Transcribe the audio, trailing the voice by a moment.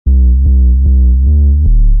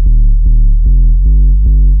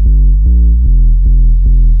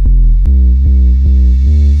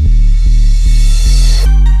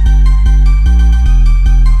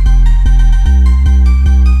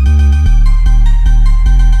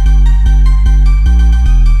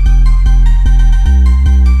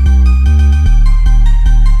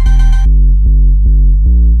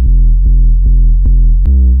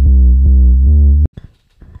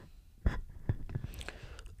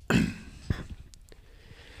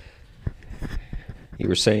You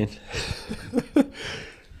were saying?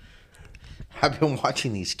 I've been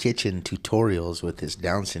watching these kitchen tutorials with this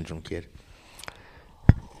Down syndrome kid.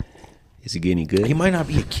 Is he getting good? He might not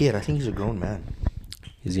be a kid. I think he's a grown man.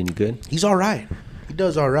 Is he any good? He's all right. He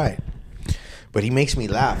does all right. But he makes me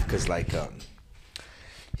laugh because, like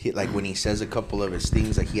when he says a couple of his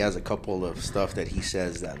things, like he has a couple of stuff that he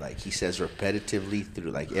says that, like, he says repetitively through,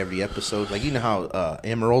 like, every episode. Like, you know how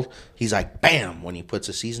Emerald, he's like, bam, when he puts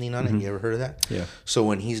a seasoning on it. You ever heard of that? Yeah. So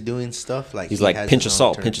when he's doing stuff, like, He's like, pinch of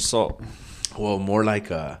salt, pinch of salt. Well, more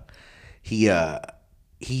like he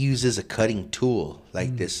uses a cutting tool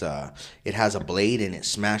like this. It has a blade and it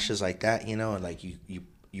smashes like that, you know, and like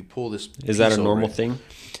you pull this. Is that a piece normal over it. thing?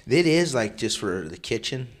 It is, like, just for the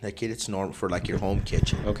kitchen. Like, it's normal for, like, your home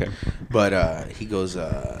kitchen. Okay. But he goes,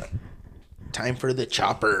 time for the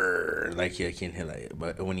chopper. Like, you can hear, like,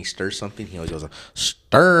 but when he stirs something, he always goes,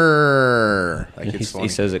 stir. Like, it's funny. He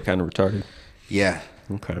says it kind of retarded. Yeah.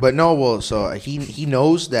 Okay. But no, well, so he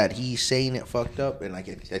knows that he's saying it fucked up, and, like,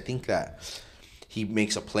 I think that he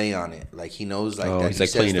makes a play on it. Like, he knows, like, that he's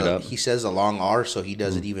like playing it up. He says a long R, so he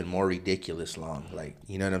does it even more ridiculous long. Like,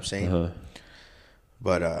 you know what I'm saying? Uh-huh.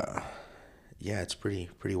 But yeah, it's pretty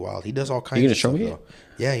wild. He does all kinds. You gonna of show stuff, me though.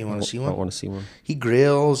 Yeah, you want to see one? I want to see one. He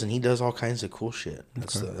grills and he does all kinds of cool shit.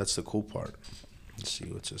 Okay. That's the cool part. Let's see,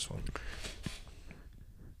 what's this one?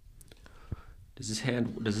 Does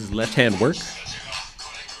his left hand work?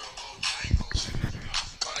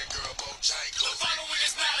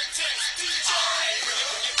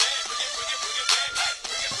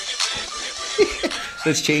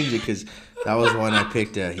 Let's change it because that was one I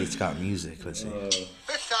picked. It's got music. Let's see.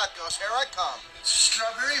 Tacos, here I come.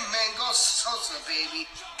 Strawberry mango salsa, baby.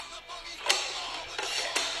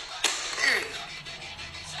 Here you go.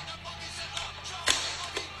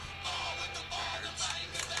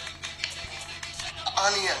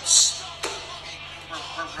 Onions.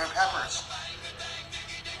 Red peppers.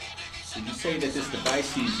 Did you say that this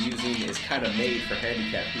device he's using is kind of made for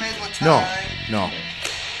handicapped people? Made with No, time. no.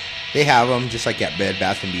 They have them just like at Bed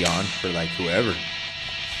Bath & Beyond for, like, whoever. It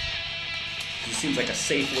seems like a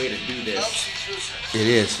safe way to do this. It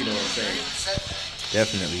is. You know what I'm saying?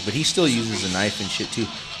 Definitely. But he still uses a knife and shit, too.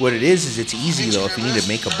 What it is it's easy, though, if you need to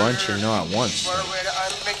make a bunch, you know, at once. I'm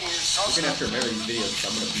making your salsa. We're gonna have to remember these videos. So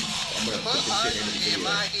I'm gonna put this shit into the video.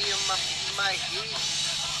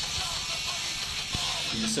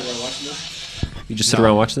 You just sit around watching this? You just sit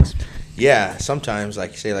around watching this? Yeah, sometimes,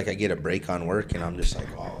 like, say, like, I get a break on work, and I'm just like,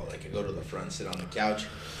 oh, like, I go to the front, sit on the couch.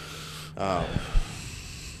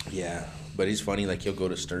 Yeah, but he's funny, like, he'll go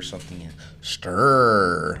to stir something and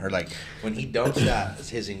stir. Or, like, when he dumps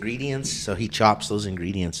his ingredients, so he chops those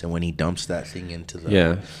ingredients, and when he dumps that thing into the...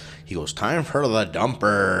 Yeah. He goes, time for the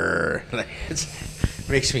dumper. Like, it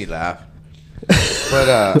makes me laugh.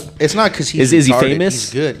 But it's not because he's Is he retarded. famous?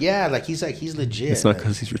 He's good. Yeah, like, he's legit. It's not Like,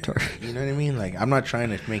 because he's retarded. you know what I mean? Like, I'm not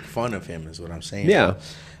trying to make fun of him, is what I'm saying. Yeah.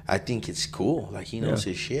 I think it's cool. Like, he knows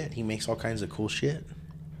Yeah. his shit. He makes all kinds of cool shit.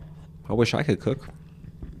 I wish I could cook.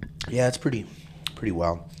 Yeah, it's pretty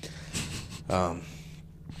wild.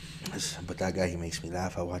 But that guy, he makes me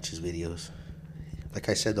laugh. I watch his videos. Like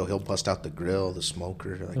I said, though, he'll bust out the grill, the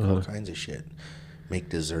smoker, like all kinds of shit. Make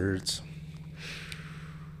desserts.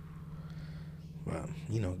 Well,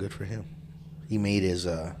 you know, good for him. He made his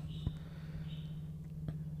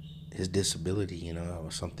disability, you know,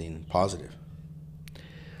 something positive.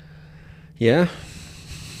 Yeah.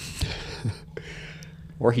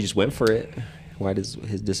 Or he just went for it. Why does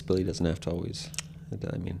his disability doesn't have to always?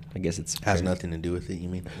 I mean, I guess it's Has nothing to do with it, you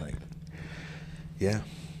mean? Like, yeah,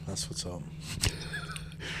 that's what's up.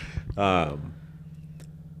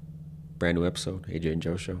 Brand new episode, AJ and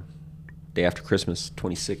Joe show. Day after Christmas,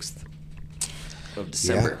 26th of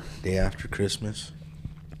December. Yeah, day after Christmas.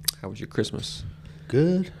 How was your Christmas?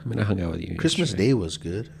 Good. I mean, I hung out with you. Christmas yesterday. Day was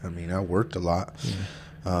good. I mean, I worked a lot.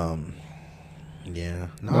 Yeah.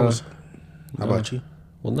 No, how about you?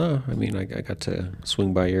 Well, no. I mean, I got to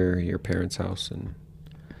swing by your parents' house and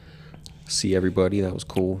see everybody. That was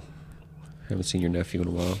cool. Haven't seen your nephew in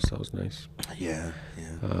a while, so that was nice. Yeah.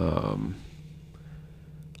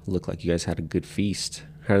 Looked like you guys had a good feast.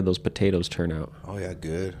 How did those potatoes turn out? Oh, yeah,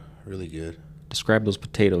 good. Really good. Describe those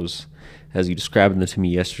potatoes as you described them to me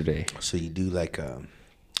yesterday. So you do like a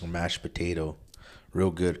mashed potato, real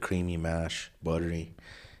good, creamy mash, buttery,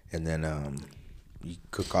 and then you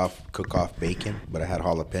cook off bacon. But I had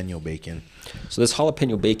jalapeno bacon. So this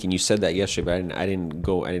jalapeno bacon, you said that yesterday, but I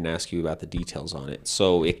didn't ask you about the details on it.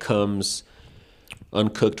 So it comes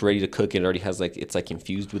uncooked, ready to cook, and it already has it's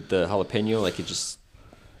infused with the jalapeno, like it just.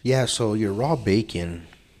 Yeah. So your raw bacon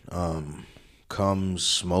comes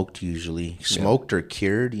smoked usually, smoked or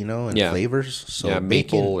cured, you know, and Yeah. flavors. So Yeah,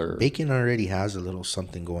 bacon, maple or- bacon already has a little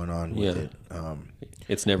something going on with Yeah. it.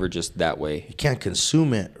 It's never just that way. You can't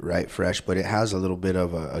consume it right fresh, but it has a little bit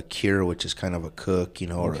of a cure, which is kind of a cook, you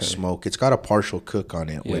know, or a smoke. It's got a partial cook on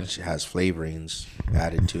it, which has flavorings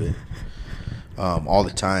added to it all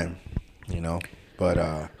the time, you know.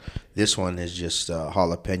 But this one is just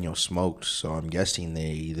jalapeno smoked, so I'm guessing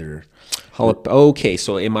they either Okay,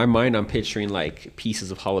 so in my mind, I'm picturing like pieces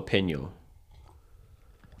of jalapeno.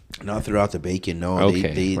 not throughout the bacon. No,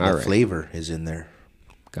 Okay, the all right. flavor is in there.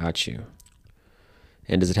 Got you.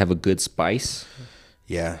 And does it have a good spice?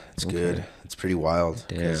 Yeah, it's good. It's pretty wild.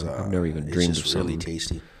 Damn, 'cause, I've never even it's dreamed just of really something.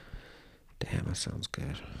 tasty. Damn, that sounds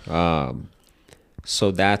good.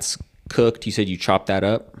 So that's cooked. You said you chopped that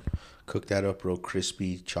up. Cook that up real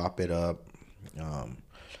crispy. Chop it up.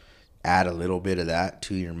 Add a little bit of that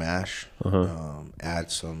to your mash.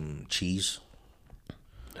 Add some cheese.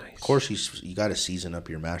 Nice. Of course, you got to season up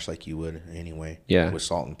your mash like you would anyway. Yeah. With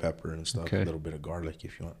salt and pepper and stuff. Okay. A little bit of garlic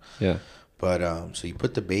if you want. Yeah. But so you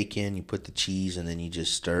put the bacon, you put the cheese, and then you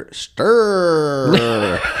just stir.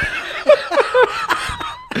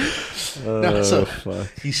 No, so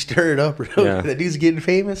you stir it up real Yeah. That dude's getting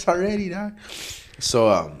famous already, dog.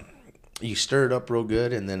 So you stir it up real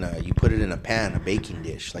good, and then you put it in a pan, a baking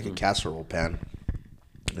dish, like a casserole pan.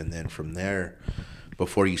 And then from there,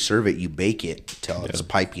 before you serve it, you bake it till it's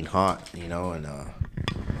piping hot, you know, and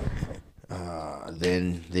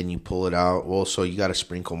then you pull it out. Well, so you got to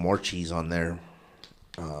sprinkle more cheese on there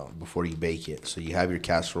before you bake it. So you have your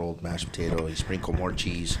casserole, mashed potato, you sprinkle more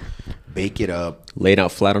cheese, bake it up. Laid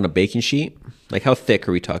out flat on a baking sheet. Like how thick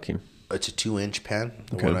are we talking? It's a 2-inch pan,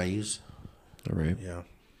 the Okay. one I use. All right. Yeah.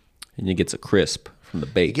 And it gets a crisp from the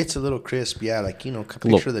It bake. gets a little crisp, yeah, like, you know,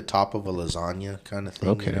 little- picture the top of a lasagna kind of thing,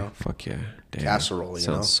 Okay. you know. Fuck yeah. Damn. Casserole, you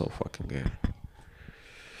Sounds know? so fucking good.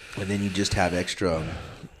 And then you just have extra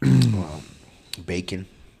bacon,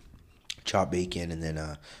 chopped bacon, and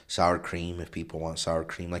then sour cream if people want sour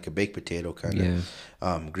cream, like a baked potato kind of.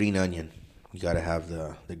 Yeah. Green onion. You got to have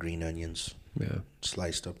the green onions Yeah.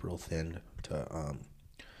 sliced up real thin to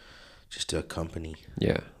just to accompany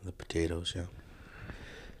Yeah. the potatoes, yeah.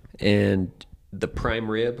 And the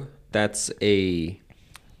prime rib, that's a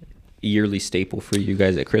yearly staple for you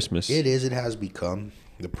guys at Christmas. It is. It has become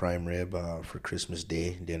the prime rib for Christmas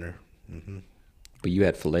Day dinner. But you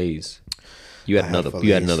had fillets. You had I had You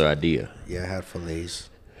had fillets. another idea. Yeah, I had fillets.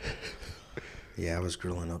 Yeah, I was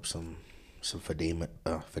grilling up some filet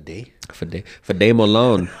Filet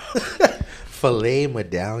Malone. filet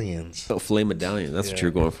medallions. Oh, filet medallion. That's what Yeah.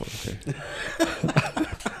 you're going for. Okay.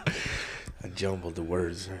 I jumbled the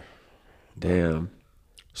words. Damn.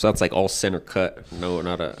 So that's like all center cut. No,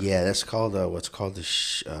 not a. Yeah, that's called what's called the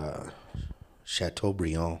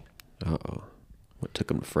Chateaubriand. Uh-oh. What took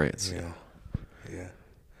him to France? Yeah, yeah.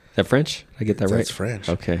 Is that French? Did I get that right? That's French.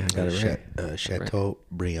 Okay, I got it right.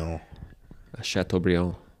 Chateaubriand.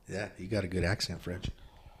 Chateaubriand. Yeah, you got a good accent, French.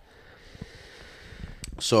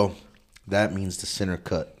 So that means the center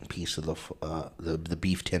cut piece of the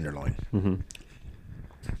beef tenderloin.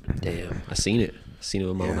 Damn. I seen it. Seen it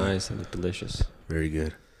with my own eyes. It looked delicious. Very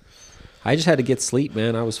good. I just had to get sleep,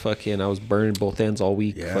 man. I was burning both ends all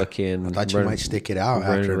week. Yeah. Fucking. I thought you running- might stick it out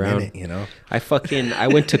running after a around. minute, you know. I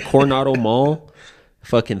went to Coronado Mall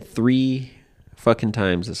fucking 3 fucking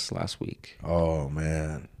times this last week. Oh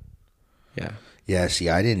man. Yeah. Yeah, see,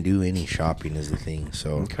 I didn't do any shopping is the thing,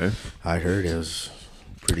 so Okay. I heard it was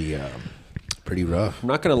pretty rough. I'm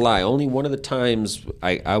not gonna lie. Only one of the times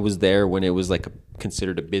I was there when it was like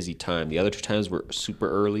considered a busy time. The other 2 times were super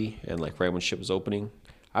early and like right when shit was opening.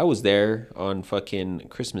 I was there on fucking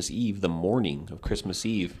Christmas Eve, the morning of Christmas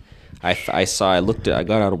Eve. I got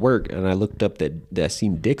out of work and I looked up that I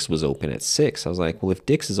seen Dick's was open at 6. I was like, well, if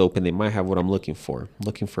Dick's is open, they might have what I'm looking for. I'm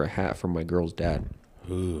looking for a hat for my girl's dad.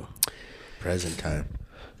 Ooh, present time.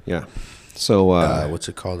 Yeah. So What's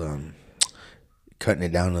it called? Cutting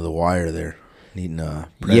it down to the wire there. Needing a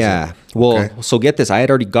present. yeah. Well, Okay. so get this. I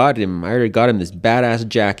already got him this badass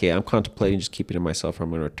jacket. I'm contemplating just keeping it myself or I'm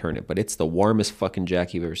going to return it. But it's the warmest fucking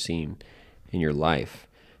jacket you've ever seen in your life.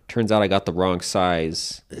 Turns out I got the wrong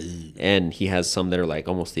size. And he has some that are like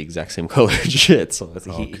almost the exact same color and shit. So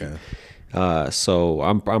Okay. so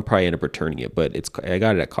I'm probably end up returning it. But I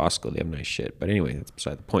got it at Costco. They have nice shit. But anyway, that's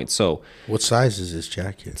beside the point. So What size is this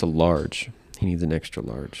jacket? it's a large. He needs an extra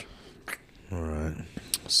large. All right.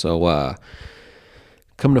 So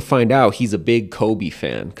come to find out, he's a big Kobe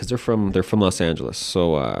fan because they're from Los Angeles.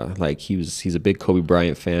 So like he's a big Kobe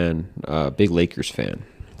Bryant fan, big Lakers fan.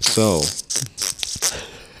 So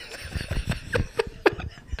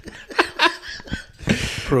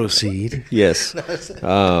Proceed. Yes.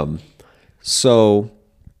 So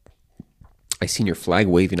I seen your flag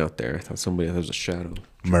waving out there. I thought there was a shadow.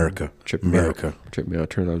 America. Tripped me America. out. Tripped me out.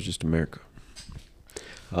 Turned out it was just America.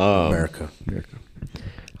 America.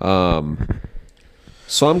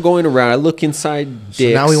 So I'm going around. I look inside Dick's. So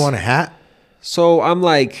now we want a hat? So I'm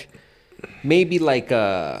like, maybe like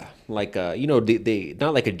you know, they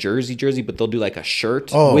not like a jersey, but they'll do like a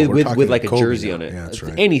shirt with like a Kobe jersey now. on it. Yeah, that's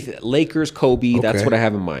right. Anything. Lakers, Kobe. That's Okay. what I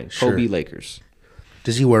have in mind. Sure. Kobe, Lakers.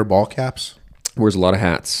 Does he wear ball caps? Wears a lot of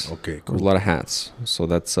hats. Okay, cool. Wears a lot of hats. So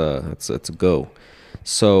that's a go.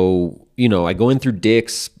 So, you know, I go in through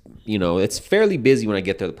Dick's. You know, it's fairly busy when I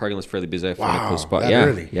get there. The parking lot's fairly busy. I find a close spot. that Yeah,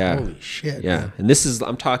 early? yeah, Holy shit, yeah. man. And this is,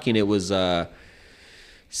 I'm talking, it was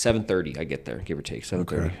 7:30. I get there, give or take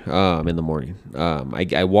 7:30. In the morning.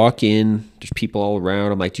 I walk in. There's people all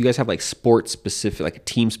around. I'm like, do you guys have like sports specific, like a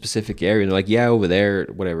team specific area? And they're like, yeah, over there,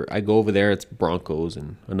 whatever. I go over there. It's Broncos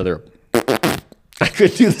and another. I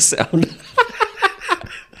couldn't do the sound.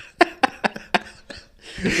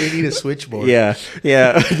 We need a switchboard. Yeah,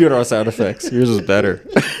 doing our sound effects. Yours was better.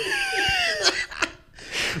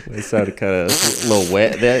 It sounded kind of a little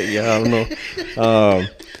wet. That yeah, I don't know.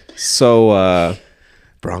 So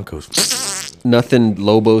Broncos. nothing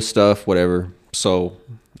Lobo stuff, whatever. So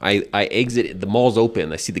I exit. The mall's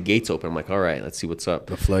open. I see the gates open. I'm like, all right, let's see what's up.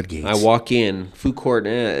 The floodgates. I walk in. Food court.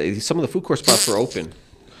 Some of the food court spots were open.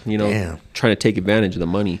 You know, Damn. trying to take advantage of the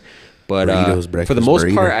money. But Burritos, for the breakfast most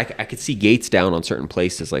burrito. part, I could see gates down on certain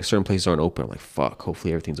places. Like certain places aren't open. I'm like, fuck.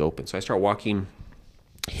 Hopefully everything's open. So I start walking.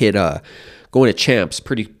 Going to Champs.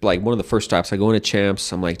 Pretty like one of the first stops. I go into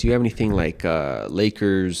Champs. I'm like, do you have anything like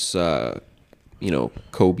Lakers? You know,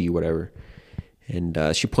 Kobe, whatever. And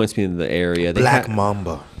she points me in the area. They Black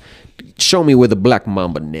Mamba. show me where the Black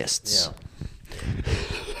Mamba nests.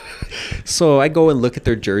 So I go and look at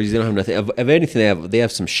their jerseys. They don't have nothing. Of anything, they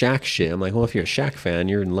have some Shaq shit. I'm like, well, if you're a Shaq fan,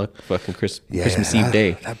 you're in luck. Fucking Christmas Eve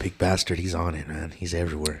day. That big bastard, he's on it, man. He's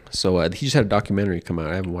everywhere. So he just had a documentary come out.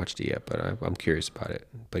 I haven't watched it yet, but I'm curious about it.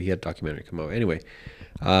 But he had a documentary come out. Anyway,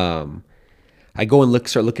 I go and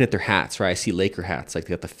start looking at their hats. Right, I see Laker hats. Like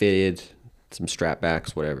they got the fitted, some strap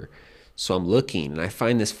backs, whatever. So I'm looking and I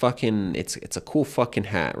find this fucking. It's a cool fucking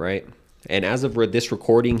hat, right? And as of this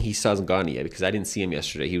recording, he hasn't gotten it yet because I didn't see him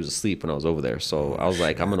yesterday. He was asleep when I was over there. So I was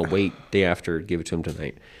like, I'm gonna wait day after, give it to him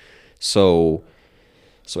tonight. So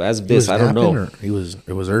as of this, I don't know. It was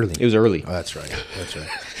early. It was early. Oh, that's right. That's right.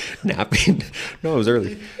 Napping. No, it was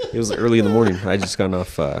early. It was early in the morning. I just got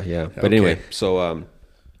off. Yeah. But Okay. anyway, so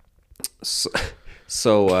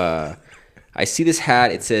I see this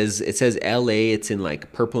hat. It says L.A. It's in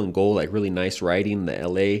like purple and gold, like really nice writing. The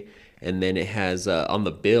L.A. And then it has on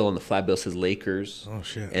the flat bill says Lakers. Oh,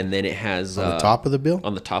 shit. And then it has On the top of the bill?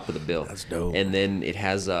 On the top of the bill. That's dope. And then it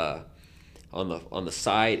has on the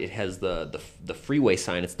side it has the freeway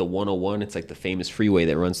sign. It's the 101. It's like the famous freeway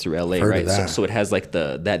that runs through LA, Heard of right? that. So it has like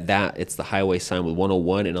it's the highway sign with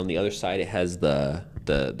 101, and on the other side it has the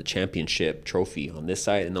championship trophy on this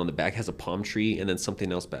side, and on the back has a palm tree and then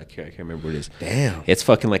something else back here. I can't remember what it is. Damn. It's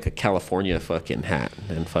fucking like a California fucking hat,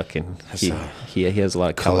 and fucking he has a lot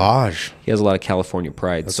of Collage. He has a lot of California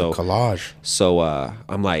pride. That's so a collage. So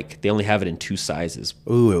I'm like, they only have it in 2 sizes,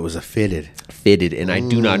 Ooh, it was a fitted. and I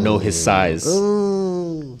do not know his size.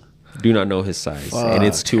 Ooh. Do not know his size, and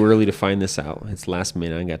it's too early to find this out. It's last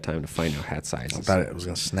minute. I ain't got time to find out hat sizes. I thought it was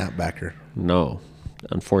going to snap back her. No,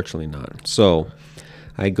 unfortunately not. So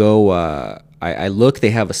I go. I look. They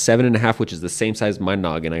have a 7.5, which is the same size as my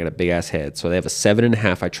noggin. I got a big ass head, so they have a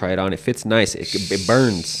 7.5. I try it on. It fits nice. It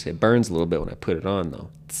burns. It burns a little bit when I put it on, though.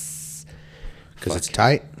 Because it's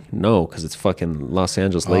tight? No, because it's fucking Los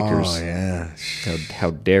Angeles Lakers. Oh, yeah. How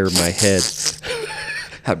dare my head?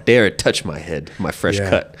 How dare it touch my head? My fresh Yeah.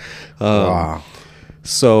 cut. Wow.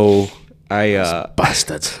 So I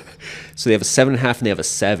Bastards. so they have a 7.5 and they have a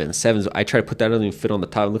 7. 7's I try to put that, doesn't even fit on the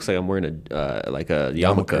top. It looks like I'm wearing a like a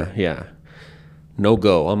yarmulke. Yeah. No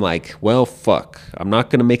go. I'm like, well, fuck. I'm not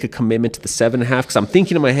gonna make a commitment to the 7.5 because I'm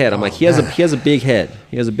thinking in my head. I'm like, he has a big head.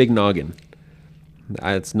 He has a big noggin.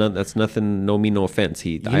 That's nothing. No mean no offense.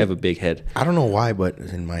 I have a big head. I don't know why, but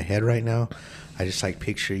in my head right now, I just like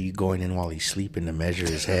picture you going in while he's sleeping to measure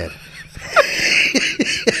his head.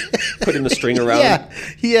 Putting the string around.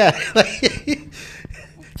 Yeah.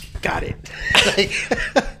 Got it.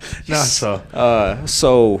 No, so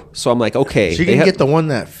So I'm like, okay. you they can have- get the one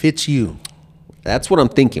that fits you. That's what I'm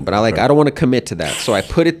thinking, but I don't want to commit to that. So I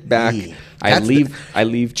put it back. Yeah. I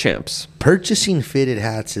leave Champs. Purchasing fitted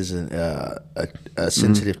hats is a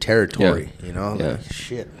sensitive territory. Yeah. You know, Yeah. like,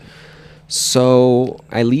 shit. So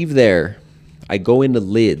I leave there. I go into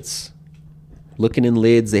Lids Looking in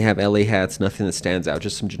lids, they have LA hats, nothing that stands out,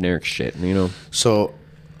 just some generic shit, you know. So,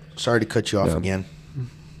 sorry to cut you off again.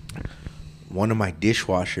 One of my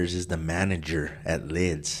dishwashers is the manager at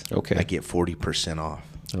Lids. Okay. I get 40% off.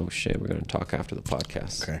 Oh shit, we're gonna talk after the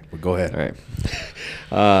podcast. Okay, well, go ahead.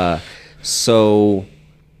 All right. So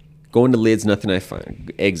go into Lids, nothing I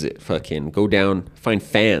find. Exit, fucking go down, find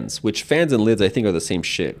Fans, which Fans and Lids I think are the same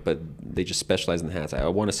shit, but they just specialize in the hats. I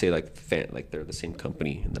want to say like they're the same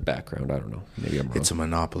company in the background. I don't know. Maybe I'm wrong. It's a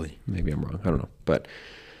monopoly. Maybe I'm wrong. I don't know. But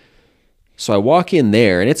so I walk in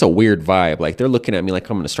there and it's a weird vibe. Like they're looking at me like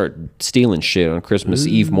I'm gonna start stealing shit on Christmas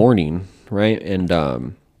Eve morning, right? And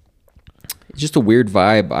it's just a weird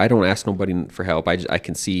vibe. I don't ask nobody for help. I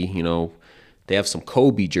can see, you know, they have some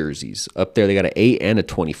Kobe jerseys up there. They got an 8 and a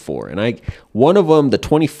 24. And one of them, the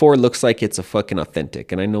 24 looks like it's a fucking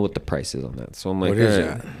authentic. And I know what the price is on that. So I'm like, What is all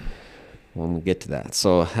right. that? Well, I'm gonna get to that.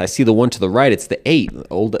 So I see the one to the right. It's the 8,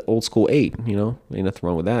 old school 8. You know, ain't nothing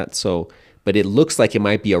wrong with that. So, but it looks like it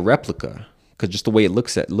might be a replica because just the way it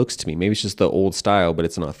looks to me. Maybe it's just the old style, but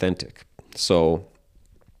it's an authentic. So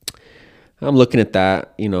I'm looking at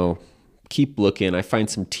that. You know, keep looking. I find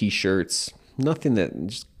some T-shirts. Nothing that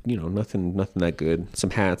just nothing that good. Some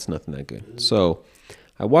hats, nothing that good. So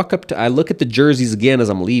I look at the jerseys again as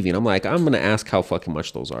I'm leaving. I'm like, I'm gonna ask how fucking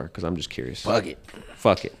much those are because I'm just curious. Fuck it.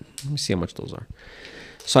 Let me see how much those are.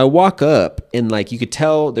 So I walk up and like you could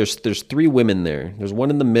tell there's 3 women there. There's one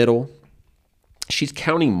in the middle. She's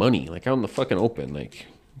counting money like out in the fucking open, like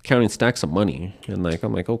counting stacks of money. And like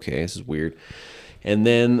I'm like, okay, this is weird. And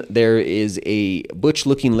then there is a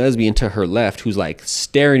butch-looking lesbian to her left who's like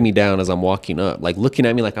staring me down as I'm walking up, like looking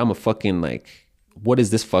at me like I'm a fucking like, what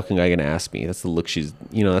is this fucking guy gonna ask me? That's the look she's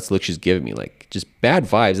giving me, like just bad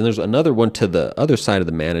vibes. And there's another one to the other side of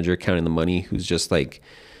the manager counting the money, who's just like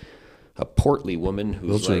a portly woman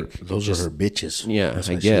who's Those are her bitches. Yeah, That's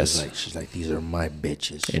I why guess. She's like, these are my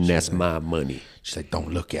bitches. and that's my money. She's like,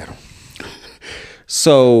 don't look at them.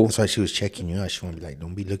 So That's why she was checking you out. She want to be like,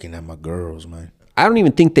 don't be looking at my girls, man. I don't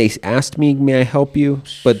even think they asked me, may I help you?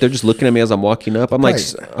 But they're just looking at me as I'm walking up. I'm like,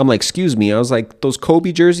 excuse me. I was like, those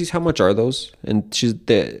Kobe jerseys, how much are those? And she's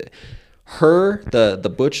the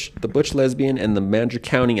butch lesbian and the manager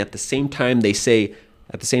counting at the same time. They say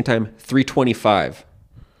at the same time, $325.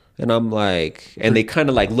 And I'm like, and they kind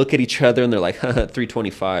of like look at each other and they're like,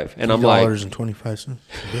 $325. And I'm like, $3.25,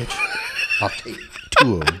 bitch. I'll take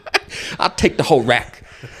 2 of them. I'll take the whole rack.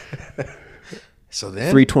 So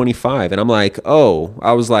then, $325. And I'm like, oh,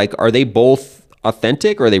 I was like, are they both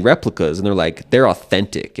authentic or are they replicas? And they're like, they're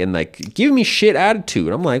authentic. And like, give me shit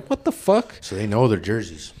attitude. I'm like, what the fuck? so they know their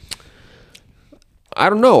jerseys. I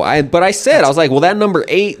don't know. But I said, I was like, well, that number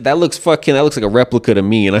 8, that looks like a replica to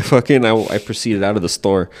me. And I proceeded out of the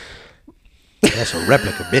store. That's a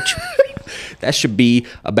replica, bitch. That should be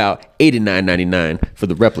about $89.99 for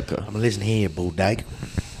the replica. I'm gonna listen here, Bulldog.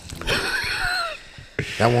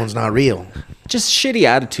 That one's not real. Just shitty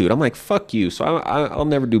attitude. I'm like, fuck you. So I'll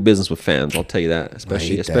never do business with Fans. I'll tell you that,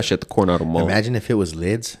 especially at the Coronado Mall. Imagine if it was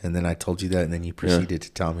Lids, and then I told you that, and then you proceeded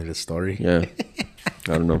to tell me the story. Yeah,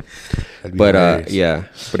 I don't know, That'd be but hilarious. yeah,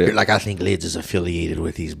 but You're like, I think Lids is affiliated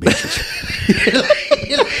with these bitches.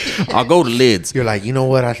 I'll go to Lids. You're like, you know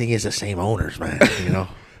what? I think it's the same owners, man. You know.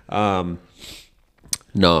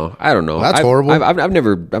 No, I don't know. Well, that's horrible. I've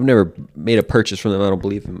never made a purchase from them. I don't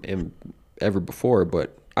believe in ever before,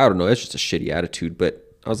 but I don't know. It's just a shitty attitude.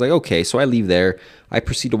 But I was like, okay. So I leave there. I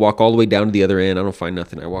proceed to walk all the way down to the other end. I don't find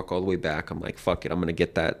nothing. I walk all the way back. I'm like, fuck it. I'm gonna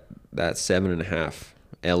get that 7.5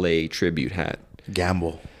 LA tribute hat.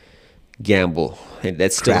 Gamble, and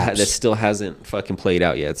that still hasn't fucking played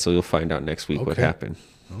out yet. So you'll find out next week what happened.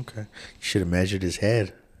 Okay. You should have measured his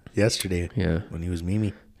head yesterday. Yeah. When he was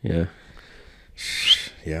Mimi. Yeah.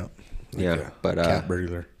 Yeah. Yeah. But cat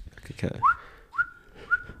burglar.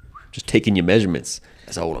 Just taking your measurements.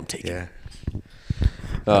 That's all I'm taking. Yeah.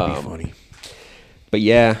 That'd be funny. But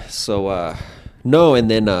yeah, so no, and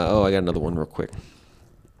then I got another one real quick.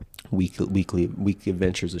 Weekly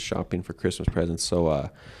adventures of shopping for Christmas presents. So I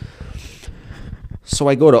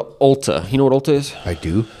go to Ulta. You know what Ulta is? I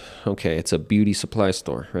do. Okay, it's a beauty supply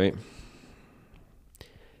store, right?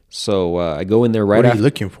 So I go in there right What are after. you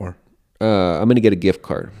looking for? I'm gonna get a gift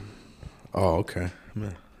card. Oh, okay.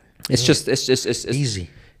 It's just Easy.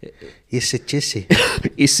 It's a chissy.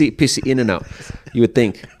 Easy pissy in and out. You would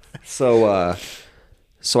think. So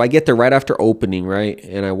I get there right after opening, right?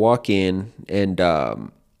 And I walk in, and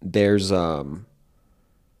there's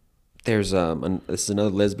this is another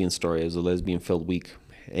lesbian story. It was a lesbian-filled week,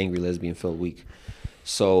 angry lesbian-filled week.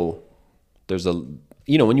 So there's when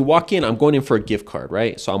you walk in, I'm going in for a gift card,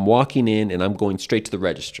 right? So I'm walking in, and I'm going straight to the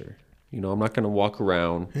register. I'm not going to walk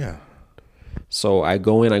around. Yeah. So I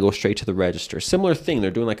go in, I go straight to the register. Similar thing. They're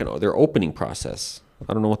doing like their opening process.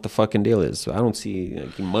 I don't know what the fucking deal is. I don't see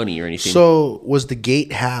like, money or anything. So was the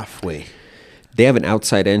gate halfway? They have an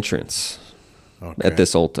outside entrance Okay. at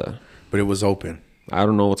this Ulta. But it was open. I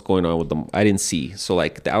don't know what's going on with them. I didn't see. So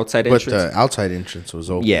like the outside But entrance. the outside entrance was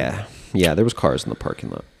open. Yeah. There was cars in the parking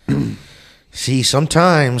lot. See,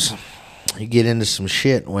 sometimes you get into some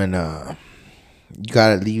shit when you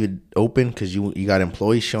gotta leave it open because you got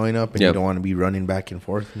employees showing up and you Yep. don't want to be running back and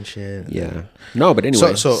forth and shit. Yeah. No, but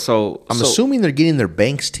anyway. So I'm assuming they're getting their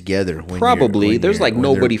banks together. When probably there's like when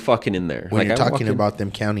nobody they're- fucking in there. when like you're I walk talking in- about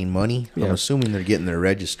them counting money. I'm Yeah. assuming they're getting their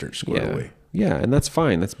registers squared away. Yeah, and that's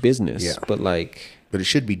fine. That's business. Yeah. But like, But it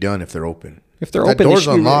should be done if they're open. if they're That open, they door's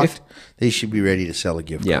should be- unlocked. if- They should be ready to sell a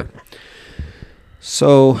gift yeah. card.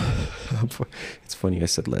 So it's funny I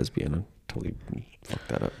said lesbian. I totally fucked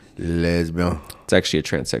that up. Lesbian. It's actually a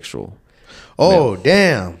transsexual. Oh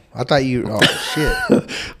damn! I thought you. Oh shit!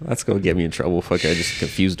 That's gonna get me in trouble. Fuck, I just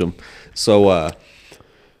confused them. So,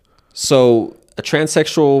 so a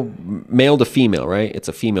transsexual male to female, right? It's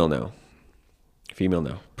a female now. Female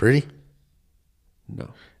now. Pretty. No.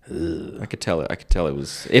 I could tell it. I could tell it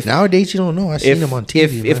was. If Nowadays you don't know. I seen them on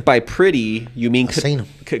TV. if by pretty you mean seen 'em.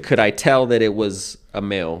 could I tell that it was a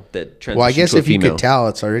male that transitioned well, I guess to a if you female? could tell,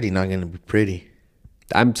 it's already not going to be pretty.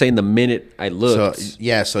 I'm saying the minute I So looked.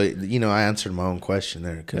 yeah, so I answered my own question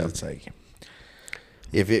there because it's like,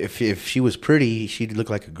 if she was pretty, she'd look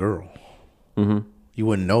like a girl. Mm-hmm. You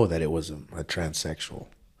wouldn't know that it was a transsexual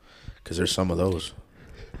because there's some of those.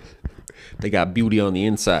 They got beauty on the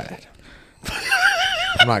inside.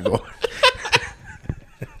 I'm not going.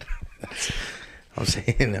 I'm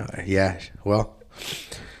saying, yeah. Well,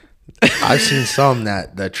 I've seen some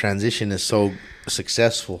that the transition is so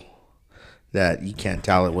successful that you can't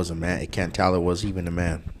tell it was a man. You can't tell it was even a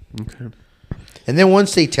man. Okay. And then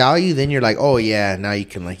once they tell you, then you're like, oh yeah, now you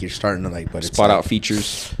can you're starting to but it's Spot like, out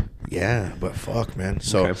features. Yeah, but fuck, man.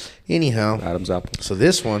 So Okay. anyhow, Adam's apple. so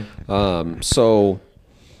this one, So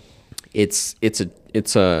it's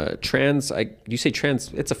a trans. You say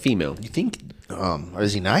trans? It's a female. you think,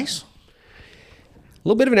 is he nice? A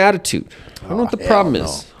little bit of an attitude. I don't know what the hell problem no.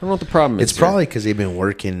 is. I don't know what the problem is. It's here. probably because they've been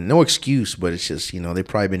working. No excuse, but it's just they've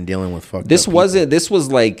probably been dealing with fucked This up wasn't. This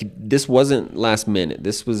wasn't last minute.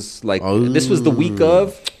 This was like this was the week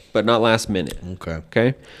of, but not last minute. people. Okay.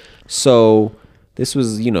 Okay, so this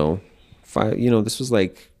was this was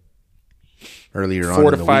like Earlier on,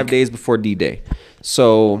 4 to in the 5 week. days before D-Day.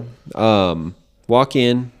 So walk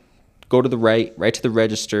in, go to the right to the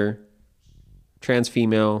register, trans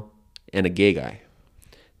female, and a gay guy.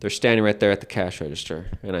 They're standing right there at the cash register,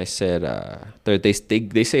 and I said, they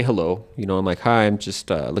say hello. I'm like, hi, I'm just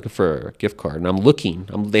looking for a gift card, and I'm looking.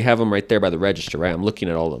 They have them right there by the register, right? I'm looking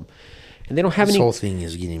at all of them, and they don't have This any. whole thing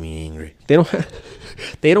is getting me angry.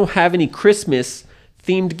 They don't have any Christmas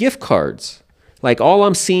themed gift cards. Like all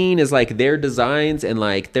I'm seeing is like their designs, and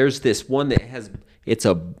like there's this one that has it's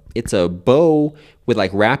a bow with like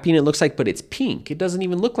wrapping. It looks like, but it's pink. It doesn't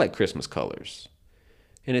even look like Christmas colors.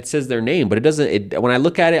 And it says their name, but it doesn't. When I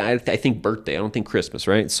look at it, I think birthday. I don't think Christmas,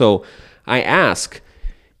 right? So I ask,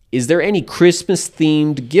 is there any Christmas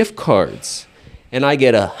themed gift cards? And I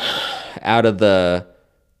get a out of the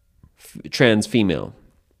trans female.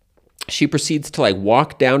 She proceeds to like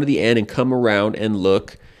walk down to the end and come around and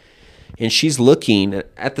look. And she's looking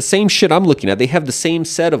at the same shit I'm looking at. They have the same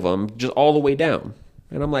set of them just all the way down.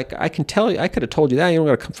 And I'm like, I can tell you, I could have told you that. You don't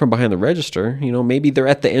got to come from behind the register. Maybe they're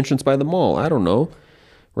at the entrance by the mall. I don't know.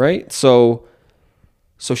 Right? So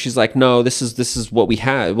she's like, no, this is what we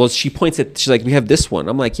have. Well, she points at, she's like, we have this one.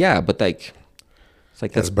 I'm like, yeah, but like, it's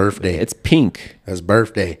like That's birthday. It's pink. That's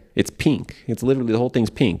birthday. It's pink. It's literally the whole thing's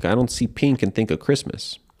pink. I don't see pink and think of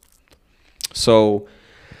Christmas. So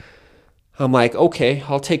I'm like, okay,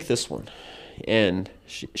 I'll take this one. And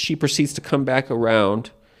she proceeds to come back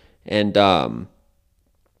around, and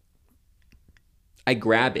I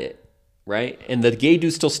grab it, right? And the gay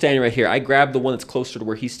dude's still standing right here. I grab the one that's closer to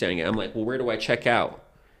where he's standing at. I'm like, well, where do I check out?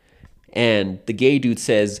 And the gay dude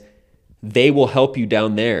says, they will help you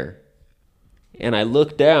down there. And I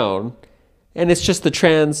look down, and it's just the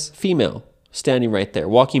trans female standing right there,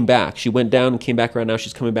 walking back. She went down and came back around. Now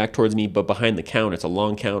she's coming back towards me, but behind the counter. It's a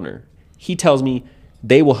long counter. He tells me,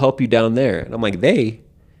 they will help you down there. And I'm like, they?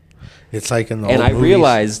 It's like in the And old I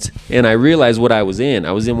movies. realized what I was in.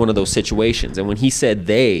 I was in one of those situations. And when he said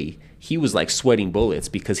they, he was like sweating bullets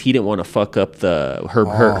because he didn't want to fuck up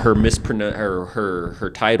her mispronounce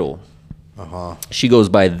her title. She goes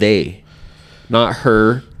by they, not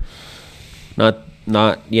her,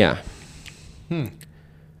 not yeah. I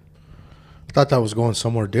thought that was going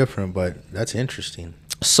somewhere different, but that's interesting.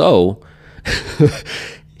 So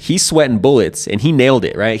He's sweating bullets and he nailed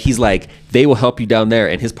it, right? He's like, they will help you down there.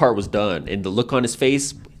 And his part was done. And the look on his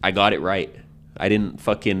face, I got it right. I didn't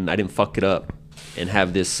fuck it up and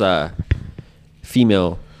have this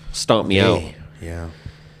female stomp me out. Yeah.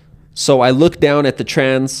 So I look down at the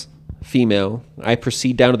trans female. I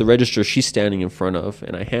proceed down to the register she's standing in front of,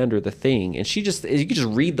 and I hand her the thing. And you can just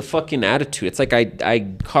read the fucking attitude. It's like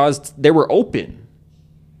they were open.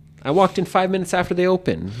 I walked in 5 minutes after they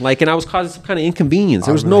opened, and I was causing some kind of inconvenience.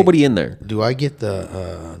 There was nobody in there. Do I get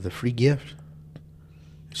the free gift?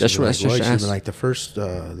 That's right. She's been like the first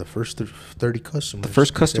 30 customers. The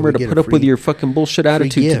first customer to put up with your fucking bullshit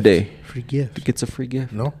attitude today. Free gift. Gets a free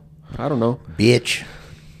gift. No, I don't know. bitch.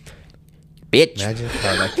 Imagine.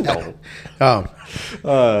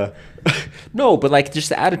 No, but just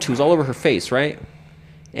the attitude's all over her face, right?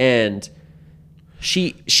 And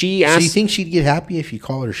she asked. So you think she'd get happy if you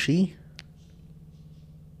call her she?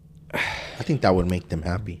 I think that would make them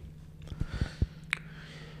happy.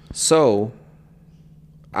 So,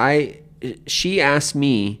 she asked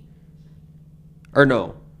me, or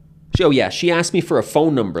no. She asked me for a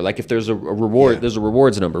phone number, like if there's a reward, there's a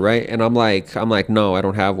rewards number, right? And I'm like, no, I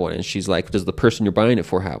don't have one. And she's like, does the person you're buying it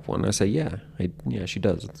for have one? And I say, yeah, she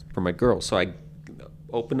does. It's for my girl. So I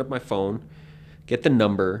open up my phone, get the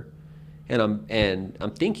number, and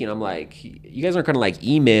I'm thinking, I'm like, you guys aren't gonna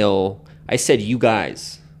email. I said you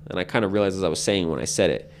guys, and I kind of realized as I was saying when I said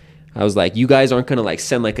it, I was like, you guys aren't gonna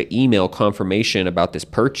send an email confirmation about this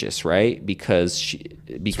purchase, right? Because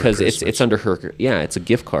it's under her. Yeah, it's a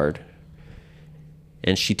gift card.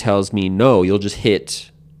 And she tells me, no, you'll just hit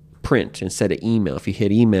print instead of email. If you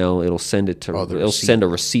hit email, it'll send it to. It'll send a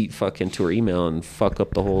receipt fucking to her email and fuck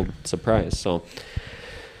up the whole surprise. So.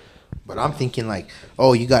 But I'm thinking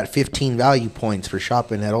you got 15 value points for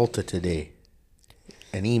shopping at Ulta today.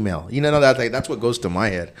 An email, that's what goes to my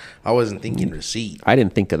head. I wasn't thinking receipt. I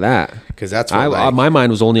didn't think of that because that's what my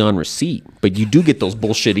mind was only on receipt. But you do get those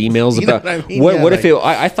bullshit emails about what I mean? What if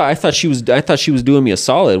I thought she was doing me a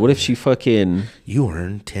solid. What if she fucking you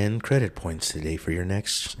earned 10 credit points today for your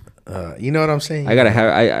next. You know what I'm saying? I gotta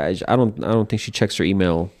have. I don't think she checks her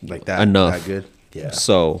email like that enough. That good. Yeah.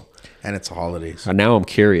 So. And it's the holidays. Now I'm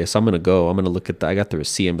curious. I'm gonna go. I'm gonna look at I got the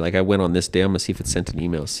receipt and be like, I went on this day. I'm gonna see if it sent an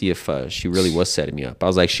email. See if she really was setting me up. I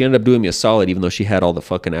was like, she ended up doing me a solid, even though she had all the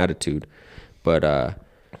fucking attitude. But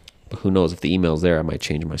who knows? If the email's there, I might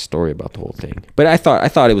change my story about the whole thing. But I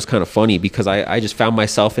thought it was kind of funny because I just found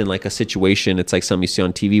myself in a situation. It's like something you see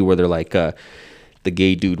on TV where they're like, the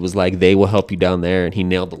gay dude was like, they will help you down there, and he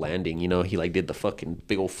nailed the landing. He did the fucking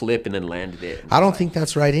big old flip and then landed it. I don't think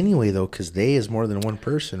that's right anyway, though, because they is more than one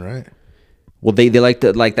person, right? Well, they like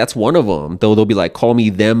to that's one of them. They'll be like, call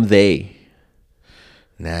me them they.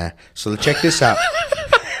 Nah. So check this out.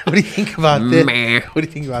 What do you think about this? What do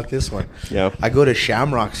you think about this one? Yeah. I go to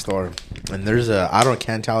Shamrock store and there's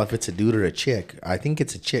can't tell if it's a dude or a chick. I think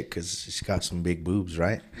it's a chick because she's got some big boobs,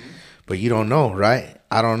 right? But you don't know, right?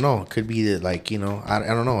 I don't know. It could be that I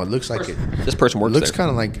don't know. It looks like it. This person works there. Looks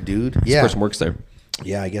kind of like a dude. This person works there.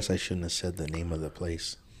 Yeah, I guess I shouldn't have said the name of the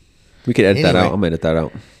place. We could edit that out. I'm gonna edit that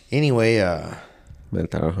out. Anyway, edit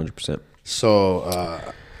that out 100%. So,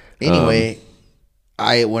 anyway,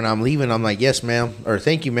 when I'm leaving, I'm like, yes, ma'am, or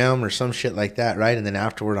thank you, ma'am, or some shit like that, right? And then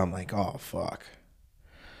afterward, I'm like, oh, fuck.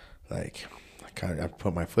 I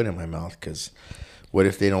put my foot in my mouth because what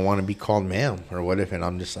if they don't want to be called ma'am? Or what if, and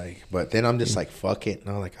I'm just like, but then I'm just like, fuck it.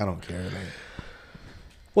 No, I don't care.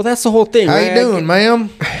 Well, that's the whole thing. How you doing, ma'am?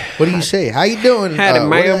 What do you say? How you doing? Ma'am.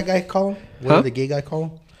 What did that guy call him? What did the gay guy call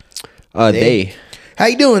him? They. How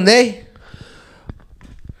you doing, they?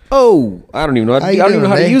 Oh, I don't even know. I don't even know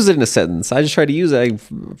how to use it in a sentence. I just try to use it.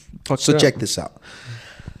 So check this out.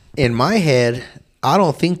 In my head, I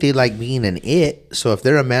don't think they like being an it. So if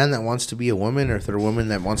they're a man that wants to be a woman, or if they're a woman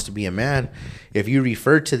that wants to be a man, if you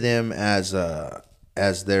refer to them as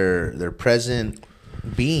their present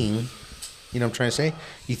being, you know what I'm trying to say?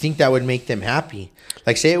 You think that would make them happy?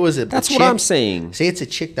 Like, say it was a That's chick, what I'm saying. Say it's a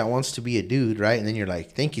chick that wants to be a dude, right? And then you're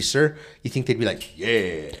like, thank you, sir. You think they'd be like,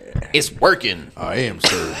 yeah, it's working. I am,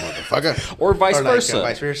 sir, motherfucker. Or vice versa.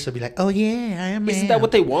 Vice versa. Be like, oh, yeah, I am, Isn't that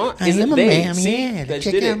what they want? I am a man, yeah. I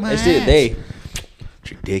Check did out it. my I just did it. They.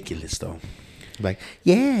 It's ridiculous, though. Like,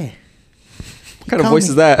 yeah. What kind of voice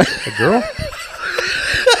is that? A girl?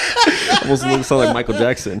 Almost sound like Michael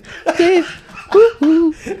Jackson.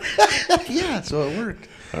 Yeah, so it worked.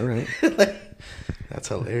 All right. That's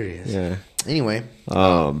hilarious. Yeah. Anyway.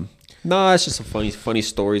 No, it's just some funny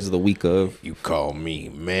stories of the week of. You call me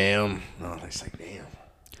ma'am. No, it's like, damn.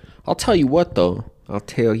 I'll tell you what, though. How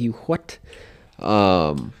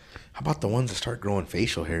about the ones that start growing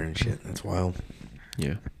facial hair and shit? That's wild.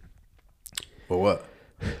 Yeah. But what?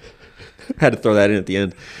 I had to throw that in at the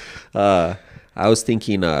end. I was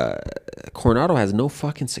thinking, Coronado has no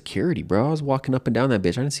fucking security, bro. I was walking up and down that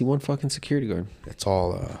bitch. I didn't see one fucking security guard. It's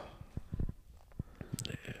all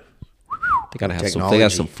They gotta have technology.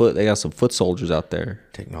 They got some foot soldiers out there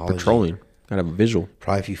Technology. patrolling. Gotta have a visual.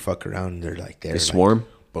 probably if you fuck around, they're like there. They swarm.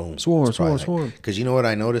 Boom. Swarm. Because you know what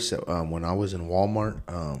I noticed that, when I was in Walmart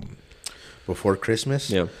before Christmas.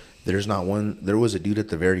 Yeah. There's not one. There was a dude at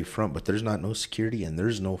the very front, but there's no security and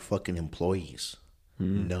there's no fucking employees.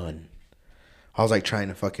 None. I was like trying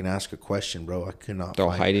to fucking ask a question, bro. I could not. They're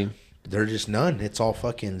all hiding. They're just none. It's all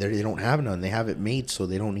fucking. They don't have none. They have it made so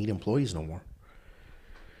they don't need employees no more.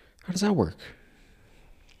 How does that work?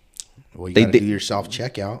 Well, you gotta do your self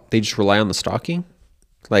checkout. They just rely on the stocking,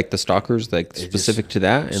 like the stalkers, like specific to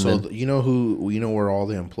that. And So then, you know where all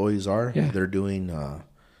the employees are. Yeah. They're doing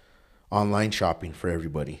online shopping for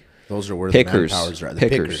everybody. Those are where pickers, the manpower's at. The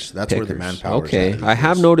pickers. That's where the manpower's Okay, at. I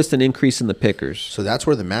have noticed an increase in the pickers. So that's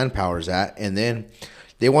where the manpower's at. And then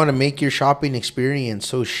they want to make your shopping experience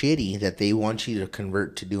so shitty that they want you to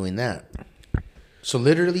convert to doing that. So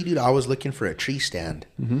literally, dude, I was looking for a tree stand.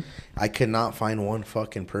 I could not find one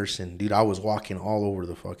fucking person. Dude, I was walking all over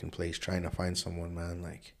the fucking place trying to find someone, man.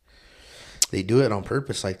 Like, they do it on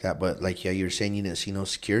purpose like that. But like, yeah, you were saying you didn't see no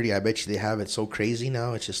security. I bet you they have it so crazy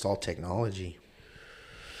now. It's just all technology.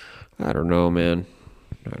 I don't know, man.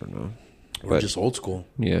 I don't know. We're just old school.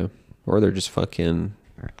 Yeah, or they're just fucking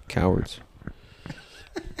cowards.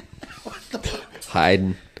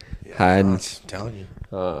 Hiding. I'm telling you.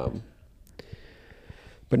 But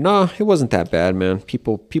no, it wasn't that bad, man.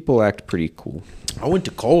 People act pretty cool. I went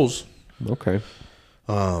to Kohl's Okay.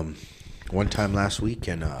 one time last week,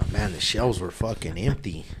 and man, the shelves were fucking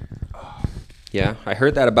empty. Yeah, I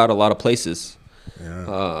heard that about a lot of places.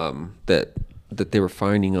 Yeah. That they were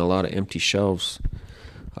finding a lot of empty shelves.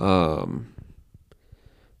 I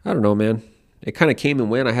don't know, man. It kind of came and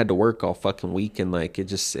went. I had to work all fucking week, and like I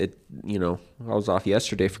was off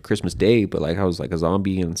yesterday for Christmas Day, but like I was like a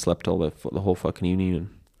zombie and slept all the whole fucking evening. And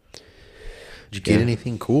Did you get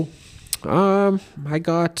anything cool? I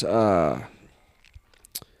got let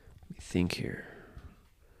me think here.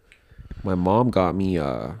 My mom got me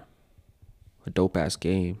a dope ass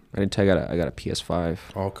game. I didn't tell you I got a PS5.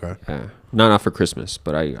 Okay. Yeah, not for Christmas,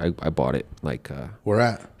 but I bought it like Where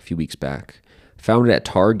at? a few weeks back. Found it at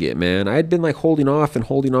Target, man. I had been like holding off,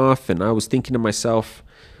 and I was thinking to myself,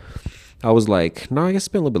 I was like, no, I guess it's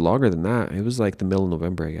been a little bit longer than that. It was like the middle of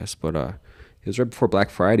November, I guess, but it was right before Black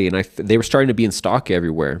Friday, and they were starting to be in stock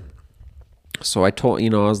everywhere. So I told, I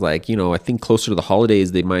was like, I think closer to the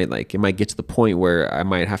holidays, it might get to the point where I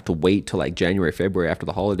might have to wait till like January, February after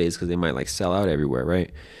the holidays because they might like sell out everywhere,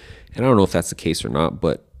 right? And I don't know if that's the case or not,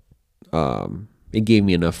 but it gave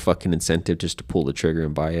me enough fucking incentive just to pull the trigger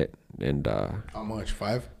and buy it. And How much?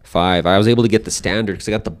 5? 5. I was able to get the standard because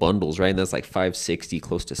I got the bundles, right? And that's like $560,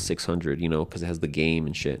 close to $600, because it has the game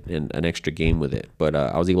and shit and an extra game with it. But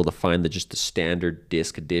I was able to find the standard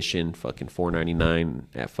disc edition, fucking $4.99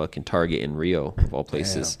 at fucking Target in Rio, of all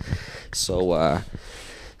places. Damn.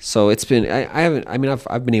 So it's been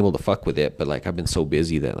I've been able to fuck with it, but like I've been so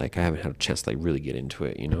busy that like I haven't had a chance to like really get into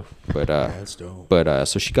it, But That's dope. But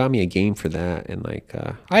so she got me a game for that, and like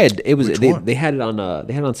they had it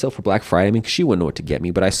on sale for Black Friday. I mean, 'cause she wouldn't know what to get me,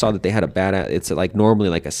 but I saw that they had it's like normally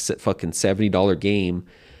like a fucking $70 game.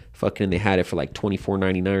 Fucking, they had it for like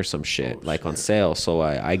 $24.99 or some shit, on sale. So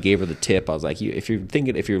I gave her the tip. I was like, if you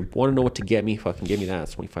want to know what to get me, fucking give me that.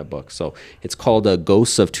 It's $25. So it's called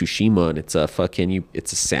Ghosts of Tsushima, and it's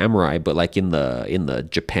it's a samurai, but like in the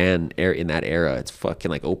Japan era, in that era, it's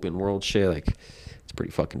fucking like open world shit. Like it's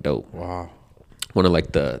pretty fucking dope. Wow. One of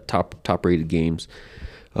like the top rated games.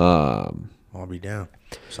 I'll be down.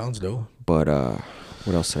 Sounds dope. But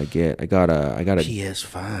what else did I get? I got a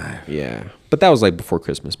PS5. Yeah, but that was like before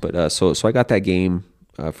Christmas. But so I got that game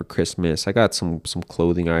for Christmas. I got some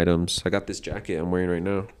clothing items. I got this jacket I'm wearing right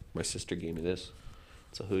now. My sister gave me this.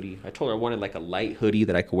 It's a hoodie. I told her I wanted like a light hoodie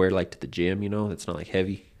that I could wear like to the gym. That's not like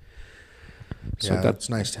heavy. So yeah, it's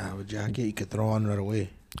nice to have a jacket you could throw on right away.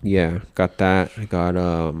 Yeah, got that. I got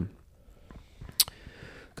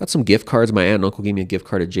some gift cards. My aunt and uncle gave me a gift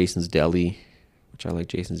card at Jason's Deli, which I like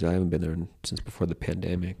Jason's Deli. I haven't been there since before the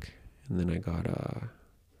pandemic. And then I got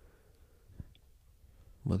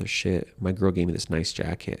mother shit. My girl gave me this nice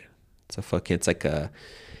jacket. It's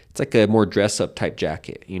like a more dress up type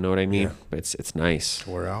jacket. You know what I mean? Yeah. But it's nice.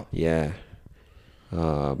 Wear out. Yeah.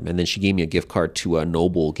 And then she gave me a gift card to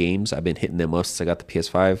Noble Games. I've been hitting them up since I got the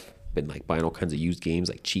PS5. Been like buying all kinds of used games,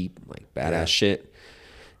 like cheap, like badass shit.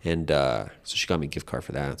 And so she got me a gift card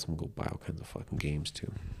for that. So I'm gonna go buy all kinds of fucking games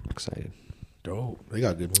too. I'm excited. Dope. They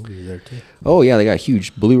got good movies there too. Oh yeah, they got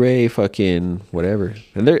huge Blu-ray, fucking whatever,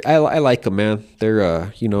 and I like them, man.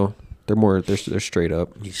 They're they're straight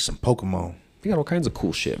up. Need some Pokemon. They got all kinds of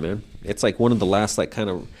cool shit, man. It's like one of the last like kind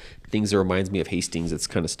of things that reminds me of Hastings. It's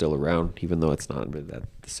kind of still around, even though it's not really the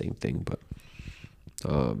same thing. But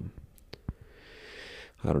I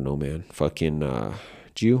don't know, man. Fucking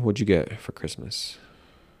what'd you get for Christmas?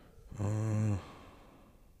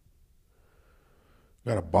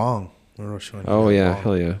 Got a bong. Oh yeah,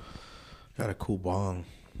 hell yeah. Got a cool bong.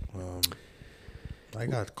 I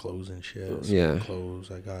got clothes and shit. Yeah.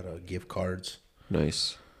 Clothes. I got gift cards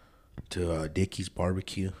Nice. to Dickie's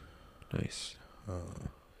Barbecue. Nice.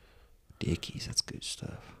 Dickies, that's good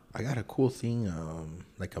stuff. I got a cool thing,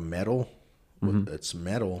 like a metal. It's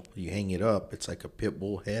metal. You hang it up. It's like a pit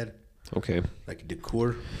bull head, Okay. like a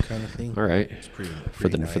decor kind of thing. All right. It's pretty For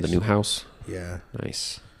the nice. new house. Yeah.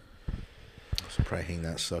 Nice. So probably hang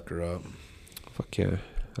that sucker up. Fuck yeah.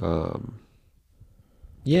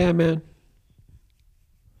 Yeah, man.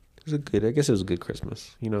 I guess it was a good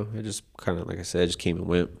Christmas. You know, I just kind of, like I said, I just came and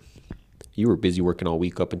went. You were busy working all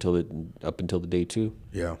week up until the day too.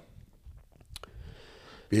 Yeah.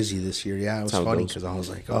 Busy this year. Yeah, it was That's how it funny goes. because I was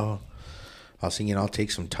like, I was thinking I'll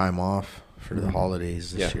take some time off for the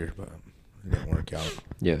holidays this year, but it didn't work out.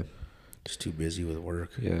 Yeah. Just too busy with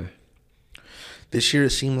work. Yeah. This year it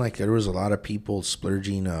seemed like there was a lot of people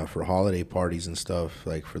splurging for holiday parties and stuff,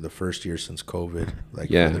 like for the first year since COVID, like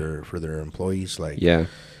for their employees, like Yeah.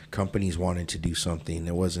 companies wanted to do something.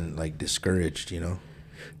 It wasn't like discouraged, you know.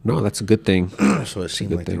 No, that's a good thing. So it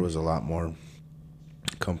seemed good like thing. there was a lot more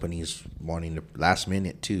companies wanting to last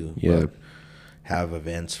minute too. Yeah. but have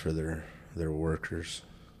events for their workers.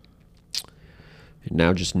 And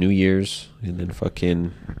now just New Year's and then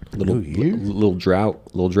fucking New Year's? little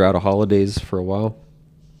drought of holidays for a while.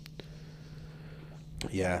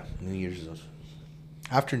 Yeah, New Year's.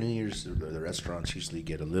 After New Year's, the restaurants usually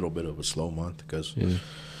get a little bit of a slow month because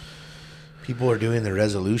people are doing their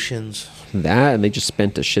resolutions. That, and they just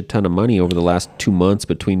spent a shit ton of money over the last 2 months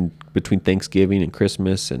between Thanksgiving and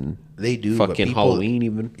Christmas and They do, but fucking people, Halloween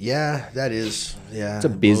even. Yeah, that is. Yeah, It's a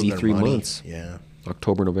blow busy their 3 money. months. Yeah,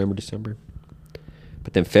 October, November, December.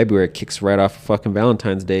 But then February kicks right off of fucking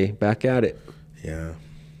Valentine's Day, back at it. yeah,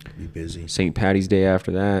 be busy. St. Patty's Day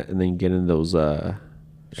after that, and then you get into those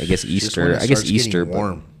I guess Just when Easter. it I guess starts Easter, getting but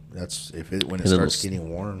warm. That's when it And then starts those getting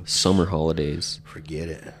warm. summer holidays. Forget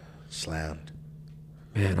it. Slammed.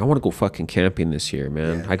 Man, I want to go fucking camping this year,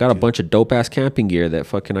 man. Yeah, I got a me too. bunch of dope ass camping gear that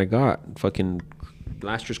fucking I got. Fucking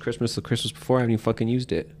last year's Christmas, the Christmas before, I haven't even fucking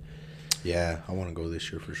used it. Yeah, I want to go this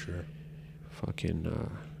year for sure. Fucking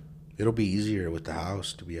It'll be easier with the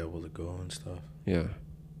house to be able to go and stuff. yeah.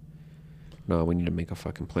 No, we need to make a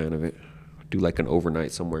fucking plan of it. Do like an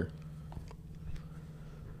overnight somewhere.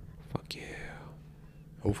 Fuck yeah.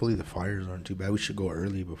 Hopefully the fires aren't too bad. We should go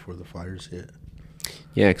early before the fires hit.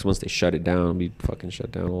 Yeah, because once they shut it down, we fucking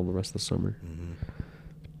shut down all the rest of the summer.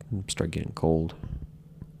 Start getting cold.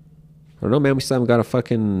 I don't know, man. We still haven't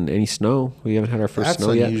got any snow. We haven't had our first That's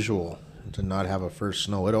snow yet. unusual to not have a first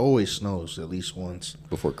snow. It always snows at least once.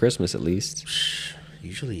 Before Christmas, at least.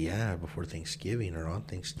 Usually, yeah, before Thanksgiving or on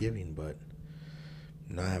Thanksgiving, but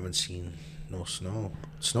no, I haven't seen no snow.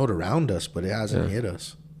 It snowed around us, but it hasn't hit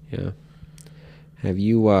us. Yeah. Have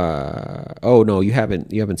you? Oh no, you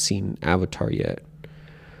haven't seen Avatar yet.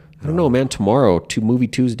 I don't know, man. Tomorrow, Movie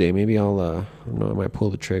Tuesday. Maybe I'll. I don't know. I might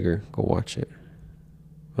pull the trigger, go watch it.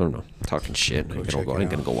 I don't know. Talking shit. I check it ain't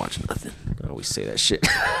gonna out. go watch nothing. I always say that shit.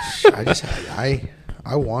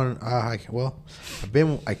 I want. I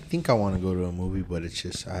think I want to go to a movie, but it's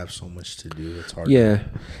just I have so much to do. It's hard. Yeah.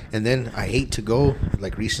 And then I hate to go.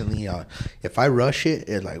 Like recently, if I rush it,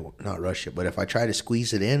 not rush it, but if I try to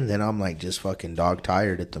squeeze it in, then I'm like just fucking dog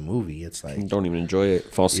tired at the movie. It's like Don't even enjoy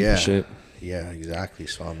it. Fall asleep and shit. yeah, exactly.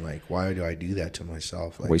 So I'm like, why do I do that to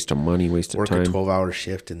myself? Like Waste of money. Waste of work time. a 12-hour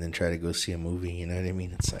shift and then try to go see a movie. You know what I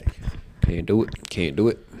mean? It's like Can't do it. Can't do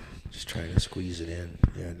it. just trying to squeeze it in.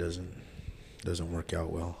 Yeah, it doesn't work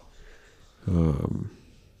out well.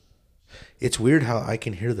 It's weird how I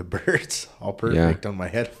can hear the birds all perfect on my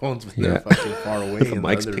headphones, but they're fucking far away. The in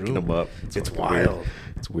mic's other picking room. them up. It's fucking wild. weird.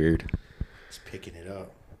 It's weird. It's picking it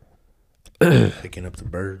up. Picking up the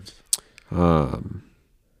birds.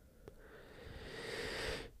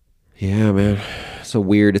 Yeah, man. It's a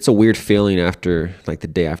weird feeling after, like, the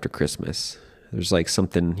day after Christmas. There's like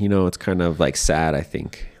something, it's kind of like sad, I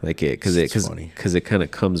think, like It's funny. because it kind of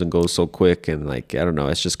comes and goes so quick, and like I don't know,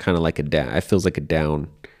 it's just kind of like it feels like a down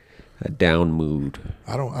mood.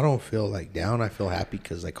 I don't feel like down. I feel happy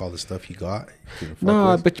because like all the stuff you got. You can fuck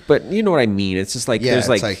No, with. but you know what I mean. It's just like yeah, there's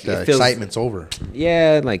it's like the it feels, excitement's over.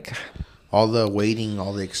 Yeah, like all the waiting,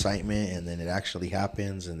 all the excitement, and then it actually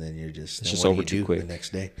happens, and then you're just It's just what do over you too do quick. the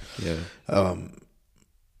next day. Yeah.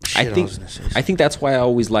 Shit, I think was gonna say I think that's why I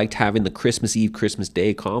always liked having the Christmas Eve, Christmas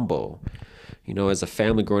Day combo. You know, as a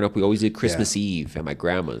family growing up, we always did Christmas Eve at my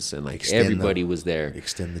grandma's, and like Extend everybody was there.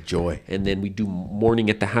 extend the joy. And then we do morning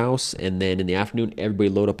at the house, and then in the afternoon, everybody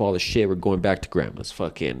load up all the shit. We're going back to grandma's.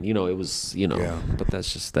 Fucking, you know, it was, you know, Yeah. but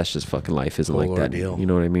that's just fucking life, isn't Whole like that. ordeal. You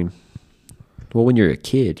know what I mean? Well, when you're a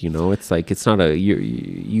kid, you know, it's like it's not a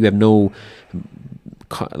you have no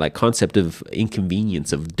concept of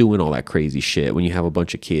inconvenience of doing all that crazy shit when you have a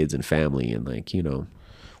bunch of kids and family and like, you know.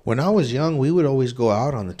 When I was young, we would always go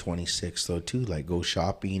out on the 26th though too, like go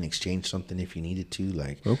shopping, exchange something if you needed to.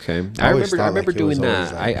 Like Okay, I I always remember thought, like, it doing was always,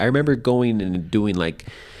 that. like- I remember going and doing like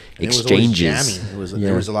and it was always exchanges. jamming. It was Yeah.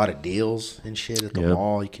 There was a lot of deals and shit at the Yeah.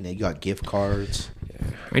 mall. You got gift cards.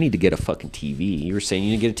 I need to get a fucking TV. You were saying you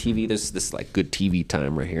need to get a TV. This like good TV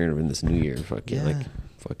time right here in this new year. Fucking Yeah. like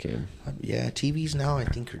fucking. Yeah, TVs now I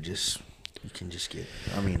think are just you can just get.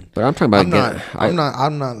 I mean, But I'm talking about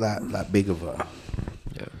I'm not that big of a.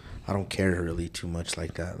 Yeah. I don't care really too much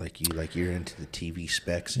like that. Like you're into the TV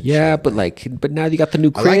specs. And Yeah, shit. but now you got the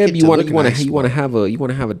new I like crib. it You to want look nice, to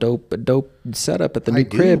have a dope setup at the I new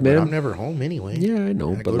do, crib, but man. I'm never home anyway. Yeah, I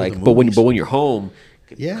know, go but to like, the but movies. when you're home,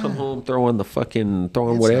 Yeah. come home, throw on It's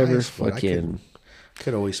whatever, nice, but I fucking.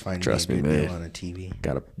 could always find Trust me a me, good man. deal on a TV.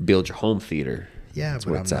 Gotta build your home theater. Yeah, That's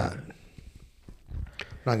but where I'm it's not. at.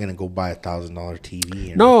 I'm not gonna go buy $1,000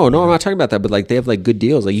 TV. No, I'm not talking about that. But like, they have like good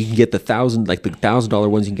deals. Like, you can get the $1,000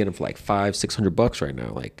 ones. You can get them for like $500-$600 right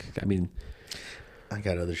now. Like, I mean, I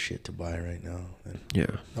got other shit to buy right now. yeah.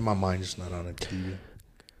 And my mind's not on a TV.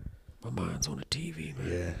 My mind's on a TV, man.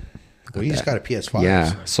 Yeah. Well, you just got a PS5.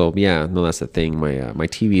 Yeah. so- So yeah, no, that's the thing. My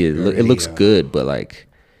TV, it already, looks good, but like,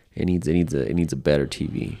 it needs a better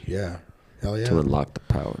TV Yeah. Hell yeah. to unlock the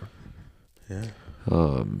power. Yeah.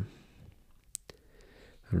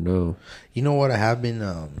 I don't know. You know what? I have been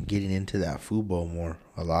getting into that Fubo more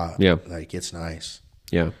a lot. Yeah. Like it's nice.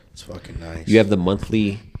 Yeah. It's fucking nice. You have the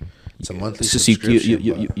monthly. it's a monthly So subscription.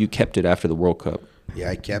 you kept it after the World Cup. yeah,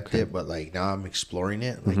 I kept it, but like now I'm exploring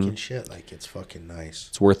it, like and shit. Like it's fucking nice.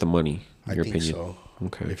 It's worth the money, in I your think opinion. so.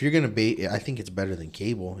 Okay. If you're gonna be, I think it's better than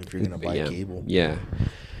cable. If you're gonna buy yeah. cable. Yeah.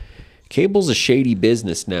 Cable's a shady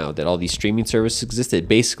business now that all these streaming services existed.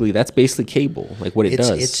 Basically, that's basically cable, like what it It's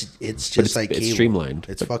does. it's But just like it's cable. streamlined.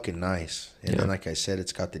 It's fucking nice. And then like I said,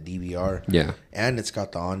 it's got the DVR. Yeah. And it's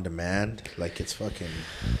got the on demand. Like it's fucking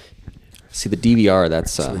See, the DVR,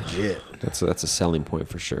 that's legit. that's a selling point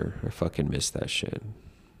for sure. I fucking miss that shit.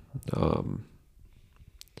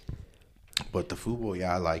 But the Fubo,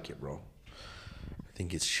 yeah, I like it, bro. I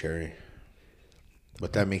think it's cherry.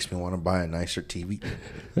 But that makes me want to buy a nicer TV.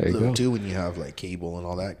 There you go. Too, when you have like cable and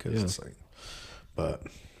all that, because it's like, but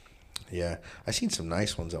yeah, I seen some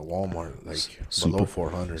nice ones at Walmart, like below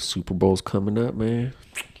 400. Super Bowl's coming up, man.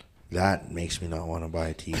 That makes me not want to buy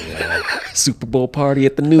a TV at all. Super Bowl party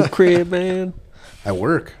at the new crib, man. I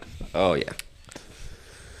work, Oh yeah.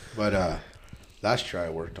 but last year I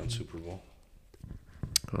worked on Super Bowl.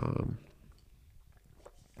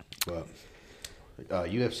 But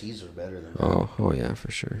UFCs are better than that. Oh yeah,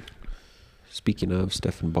 for sure. Speaking of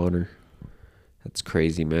Stephen Bonner, that's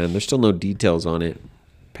crazy, man. There's still no details on it.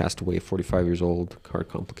 Passed away, 45 years old, heart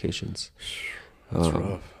complications. That's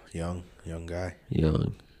rough. Young guy.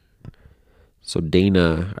 Young. So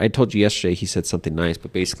Dana, I told you yesterday, he said something nice,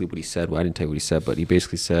 but basically what he said, well, I didn't tell you what he said, but he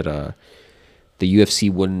basically said the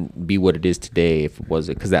UFC wouldn't be what it is today if it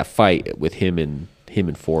wasn't, because that fight with him and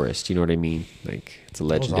Forrest, you know what I mean? Like, it's a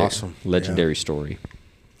legendary story.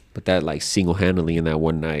 But that, like, single-handedly in that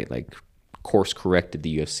one night, like, course corrected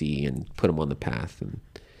the UFC and put him on the path. And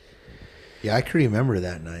Yeah, I can remember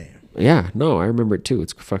that night. yeah, no, I remember it too.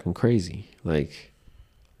 It's fucking crazy. Like,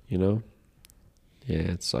 you know? Yeah,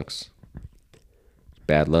 it sucks.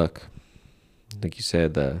 Bad luck. Like you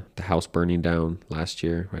said, the house burning down last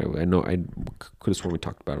year. I know I could have sworn we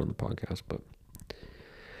talked about it on the podcast, but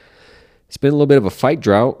it's been a little bit of a fight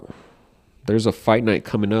drought. There's a fight night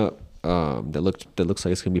coming up that looks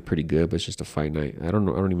like it's gonna be pretty good, but it's just a fight night. I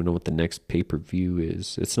don't even know what the next pay-per-view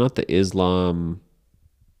is. It's not the Islam.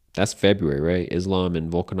 That's February, right? Islam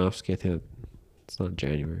and Volkanovski. I think it's not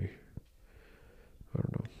January. I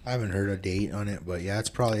don't know. I haven't heard a date on it, but yeah, it's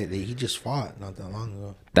probably he just fought not that long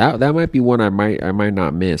ago. That might be one I might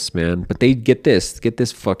not miss, man. But they get this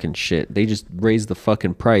fucking shit. They just raised the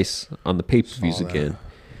fucking price on the pay-per-views Saw that. again.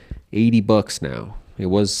 $80 now. It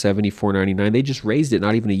was $74.99. They just raised it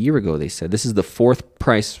not even a year ago. They said this is the fourth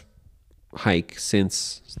price hike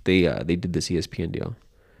since they did this ESPN deal.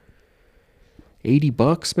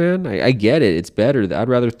 $80, man. I get it. It's better. I'd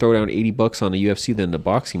rather throw down $80 on the UFC than the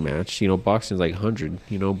boxing match. You know, boxing's like 100.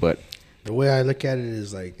 You know, but The way I look at it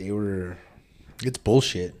is like it's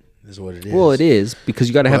bullshit. Is what it is. well, it is because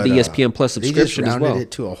you got to have But, the ESPN Plus subscription they just as rounded well.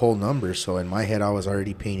 it to a whole number, so in my head I was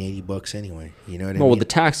already paying $80 anyway. You know what I Well, mean? the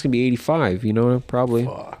tax can be 85. You know, probably.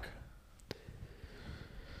 Fuck.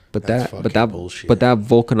 But That's that, fucking bullshit. but that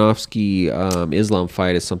Volkanovski Islam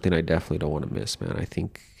fight is something I definitely don't want to miss, man.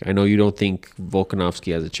 I know you don't think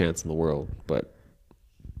Volkanovski has a chance in the world, but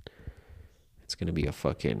it's gonna be a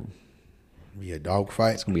fucking, Be a dog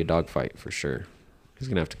fight. it's gonna be a dogfight for sure.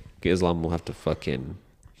 Islam will have to fucking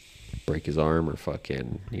break his arm or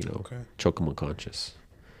fucking, choke him unconscious.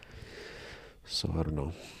 So I don't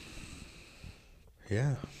know.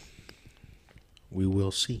 Yeah. We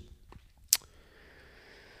will see.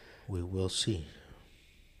 We will see.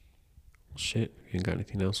 Shit, you ain't got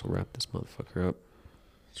anything else? We'll wrap this motherfucker up.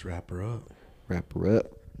 Let's wrap her up. Wrap her up.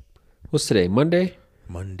 What's today? Monday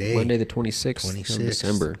Monday the 26th of 26th.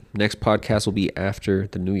 December. Next podcast will be after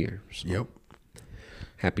the New Year. So Yep.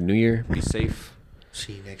 Happy New Year. Be safe.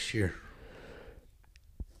 See you next year.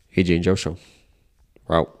 AJ and Joe Show.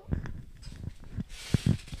 We're out.